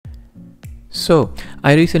So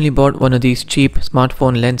I recently bought one of these cheap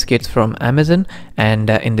smartphone lens kits from Amazon, and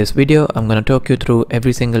in this video I'm going to talk you through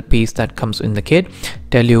every single piece that comes in the kit,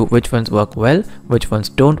 tell you which ones work well, which ones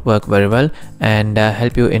don't work very well, and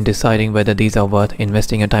help you in deciding whether these are worth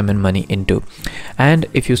investing your time and money into. And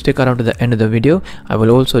if you stick around to the end of the video, I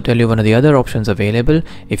will also tell you one of the other options available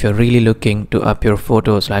if you're really looking to up your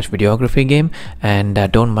photo/videography game and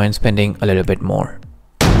don't mind spending a little bit more.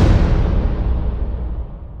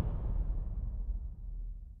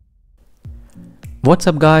 What's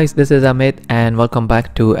up guys, this is Amit and welcome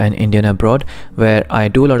back to An Indian Abroad, where I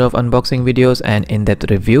do a lot of unboxing videos and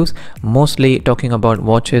in-depth reviews, mostly talking about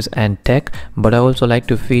watches and tech, but I also like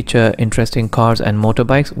to feature interesting cars and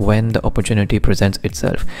motorbikes when the opportunity presents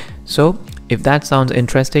itself. So if that sounds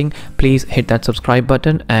interesting, please hit that subscribe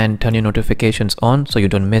button and turn your notifications on so you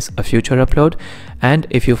don't miss a future upload. And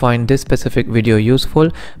if you find this specific video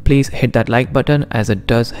useful, please hit that like button as it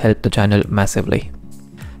does help the channel massively.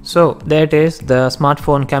 So there it is, the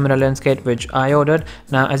smartphone camera lens kit which I ordered.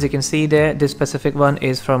 Now as you can see there, this specific one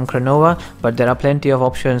is from Crenova, but there are plenty of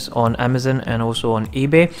options on Amazon and also on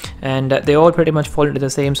eBay, and they all pretty much fall into the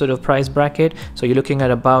same sort of price bracket. So you're looking at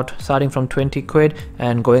about starting from 20 quid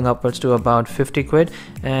and going upwards to about 50 quid.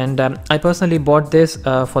 And I personally bought this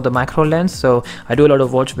for the macro lens. So I do a lot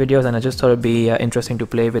of watch videos and I just thought it'd be interesting to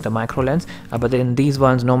play with a macro lens, but then these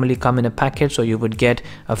ones normally come in a package, so you would get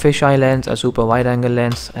a fisheye lens, a super wide angle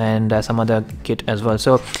lens, and some other kit as well.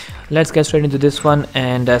 So let's get straight into this one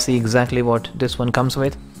and see exactly what this one comes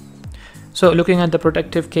with. So looking at the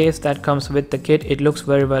protective case that comes with the kit, it looks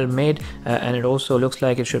very well made, and it also looks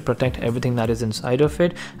like it should protect everything that is inside of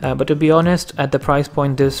it, but to be honest, at the price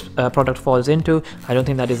point this product falls into, I don't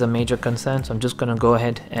think that is a major concern. So I'm just gonna go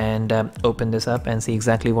ahead and open this up and see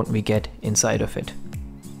exactly what we get inside of it.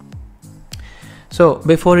 So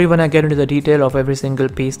before even I get into the detail of every single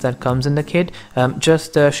piece that comes in the kit,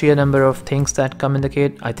 just the sheer number of things that come in the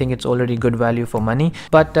kit, I think it's already good value for money.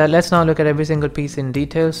 But let's now look at every single piece in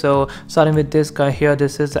detail. So starting with this guy here,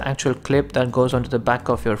 this is the actual clip that goes onto the back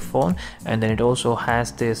of your phone, and then it also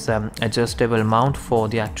has this adjustable mount for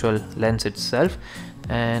the actual lens itself.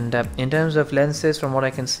 And in terms of lenses, from what I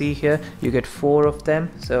can see here, you get 4 of them.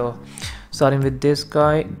 So starting with this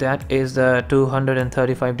guy, that is the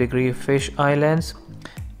 235-degree fish eye lens,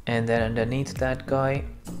 and then underneath that guy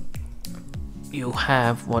you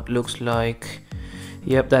have what looks like,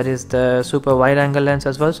 yep, that is the super wide angle lens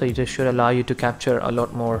as well, so it just should allow you to capture a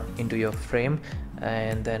lot more into your frame.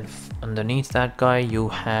 And then underneath that guy you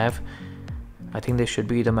have, I think this should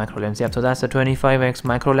be the macro lens. Yeah, so that's the 25x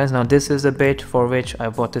macro lens. Now this is the bit for which I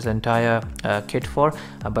bought this entire kit for,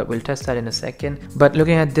 but we'll test that in a second. But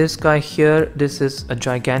looking at this guy here, this is a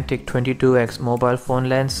gigantic 22x mobile phone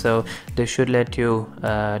lens, so this should let you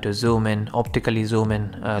to zoom in, optically zoom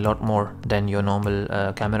in a lot more than your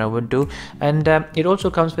normal camera would do. And it also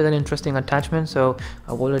comes with an interesting attachment, so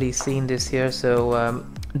I've already seen this here. So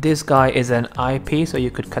this guy is an eyepiece, so you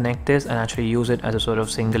could connect this and actually use it as a sort of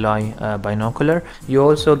single eye binocular. You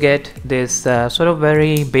also get this sort of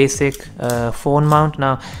very basic phone mount.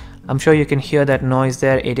 Now I'm sure you can hear that noise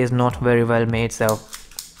there, it is not very well made, so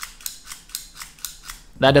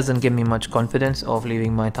that doesn't give me much confidence of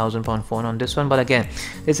leaving my £1000 phone on this one. But again,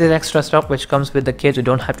 this is extra stuff which comes with the kit, you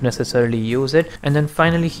don't have to necessarily use it. And then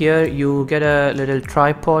finally here you get a little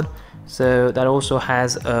tripod, so that also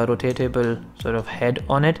has a rotatable sort of head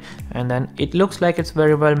on it, and then it looks like it's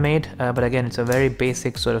very well made, but again it's a very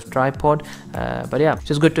basic sort of tripod, but yeah,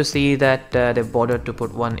 just good to see that they've bothered to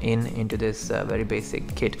put one into this very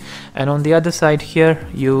basic kit. And on the other side here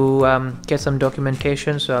you get some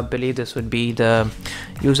documentation, so I believe this would be the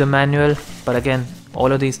user manual, but again all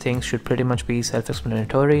of these things should pretty much be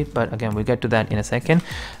self-explanatory, but again we'll get to that in a second.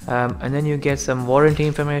 And then you get some warranty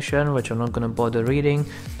information which I'm not going to bother reading,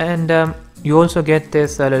 and you also get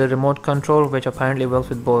this little remote control which apparently works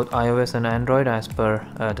with both iOS and Android as per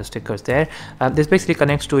the stickers there. This basically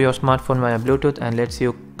connects to your smartphone via Bluetooth and lets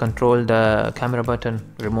you control the camera button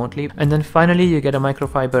remotely. And then finally you get a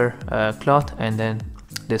microfiber cloth, and then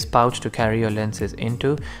this pouch to carry your lenses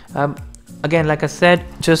into. Again, like I said,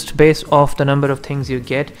 just based off the number of things you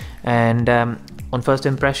get, and on first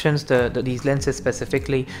impressions, these lenses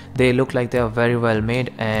specifically, they look like they are very well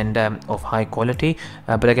made and of high quality.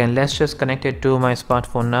 But again, let's just connect it to my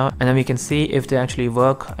smartphone now, and then we can see if they actually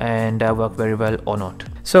work and work very well or not.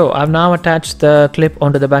 So I've now attached the clip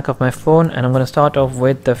onto the back of my phone, and I'm going to start off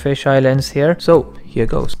with the fisheye lens here. So here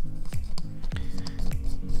goes.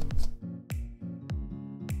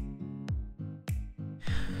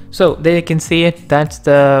 So there you can see it. That's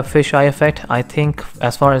the fisheye effect. I think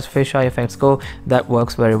as far as fisheye effects go, that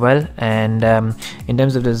works very well. And in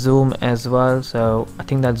terms of the zoom as well, so I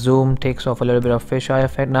think that zoom takes off a little bit of fisheye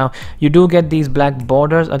effect. Now you do get these black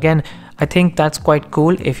borders again. I think that's quite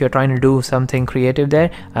cool if you're trying to do something creative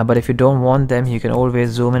there, but if you don't want them, you can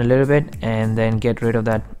always zoom in a little bit and then get rid of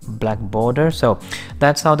that black border. So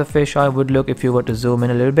that's how the fisheye would look if you were to zoom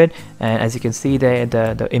in a little bit. And as you can see there,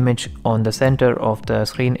 the image on the center of the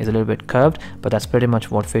screen is a little bit curved, but that's pretty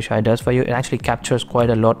much what fisheye does for you. It actually captures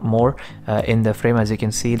quite a lot more in the frame, as you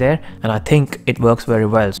can see there, and I think it works very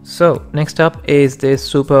well. So next up is this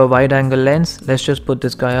super wide angle lens. Let's just put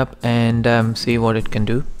this guy up and see what it can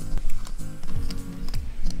do.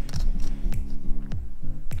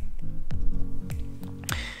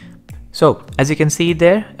 So as you can see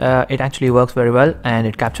there, it actually works very well, and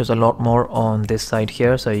it captures a lot more on this side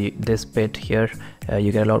here. So this bit here,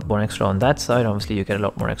 you get a lot more extra on that side. Obviously you get a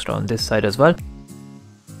lot more extra on this side as well.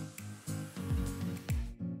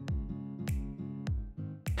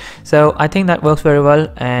 So I think that works very well,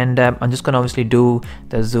 and I'm just gonna obviously do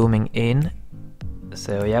the zooming in.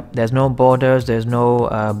 So yep, there's no borders, there's no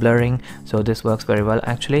blurring, so this works very well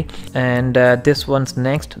actually. And this one's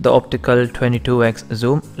next, the optical 22x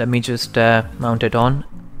zoom. Let me just mount it on.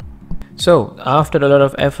 So after a lot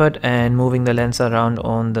of effort and moving the lens around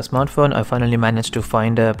on the smartphone, I finally managed to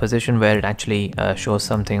find a position where it actually shows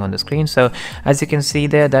something on the screen. So as you can see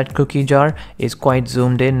there, that cookie jar is quite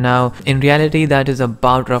zoomed in. Now in reality that is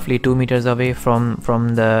about roughly 2 meters away from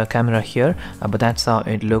the camera here, but that's how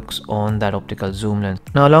it looks on that optical zoom lens.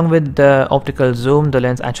 Now along with the optical zoom, the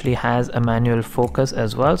lens actually has a manual focus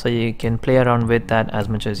as well, so you can play around with that as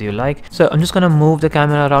much as you like. So I'm just going to move the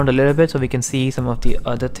camera around a little bit so we can see some of the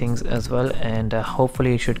other things as well, and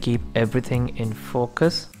hopefully it should keep everything in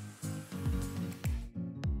focus.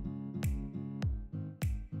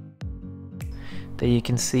 There you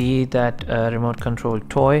can see that remote control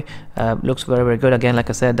toy looks very good. Again, like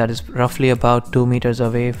I said, that is roughly about 2 meters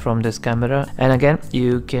away from this camera, and again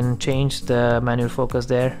you can change the manual focus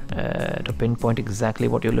there to pinpoint exactly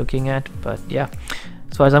what you're looking at. But yeah,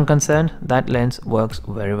 as far as I'm concerned, that lens works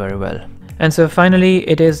very well. And so finally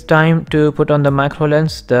it is time to put on the macro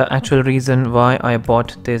lens, the actual reason why I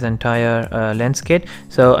bought this entire lens kit.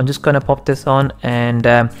 So I'm just gonna pop this on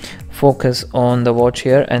and focus on the watch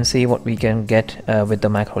here and see what we can get with the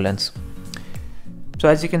macro lens. So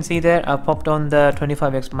as you can see there, I popped on the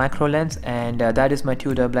 25x macro lens, and that is my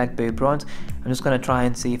Tudor Black Bay Bronze. I'm just gonna try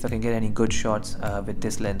and see if I can get any good shots with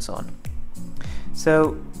this lens on.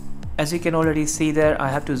 So as you can already see there, I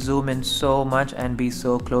have to zoom in so much and be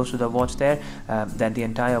so close to the watch there that the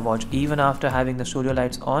entire watch, even after having the studio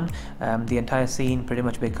lights on, the entire scene pretty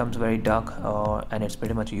much becomes very dark, and it's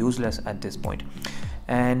pretty much useless at this point.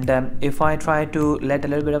 And if I try to let a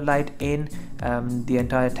little bit of light in, the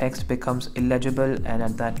entire text becomes illegible, and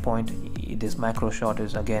at that point this macro shot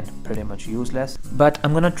is again pretty much useless. But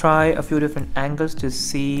I'm gonna try a few different angles to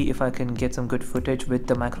see if I can get some good footage with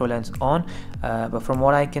the macro lens on, but from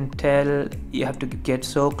what I can tell, you have to get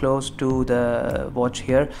so close to the watch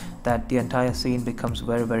here that the entire scene becomes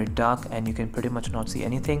very dark, and you can pretty much not see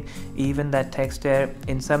anything, even that text there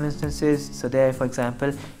in some instances. So there, for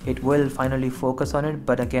example, it will finally focus on it,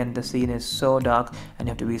 but again the scene is so dark and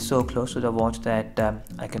you have to be so close to the watch that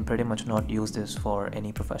I can pretty much not use this for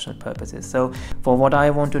any professional purposes. So for what I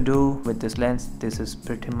want to do with this lens, this is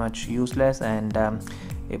pretty much useless, and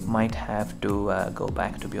it might have to go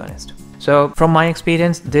back, to be honest. So from my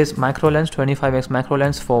experience, this macro lens, 25x macro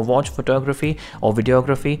lens for watch photography or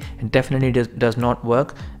videography, it definitely does not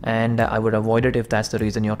work, and I would avoid it if that's the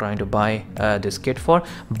reason you're trying to buy this kit for.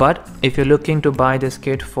 But if you're looking to buy this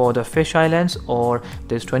kit for the fisheye lens, or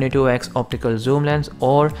this 22x optical zoom lens,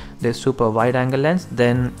 or this super wide angle lens,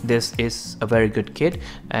 then this is a very good kit,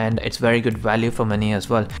 and it's very good value for money as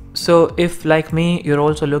well. So if, like me, you're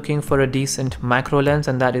also looking for a decent macro lens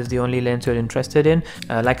and that is the only lens you're interested in,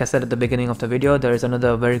 like I said at the beginning of the video, there is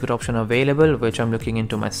another very good option available which I'm looking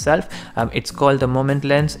into myself. It's called the Moment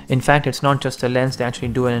lens. In fact, it's not just a lens, they actually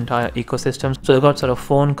do an entire ecosystem. So they've got sort of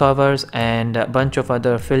phone covers and a bunch of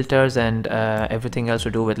other filters and everything else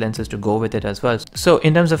to do with lenses to go with it as well. So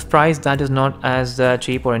in terms of price, that is not as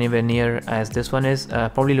cheap or anywhere near as this one is,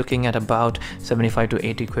 probably looking at about 75 to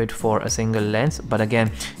 80 quid for a single lens. But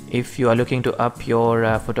again, if you are looking to up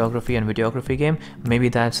your photography and videography game, maybe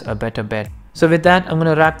that's a better bet. So with that, I'm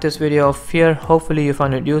going to wrap this video off here. Hopefully you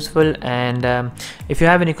found it useful, and if you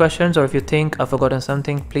have any questions or if you think I've forgotten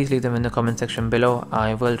something, please leave them in the comment section below.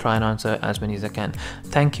 I will try and answer as many as I can.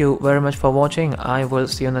 Thank you very much for watching. I will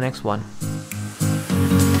see you on the next one.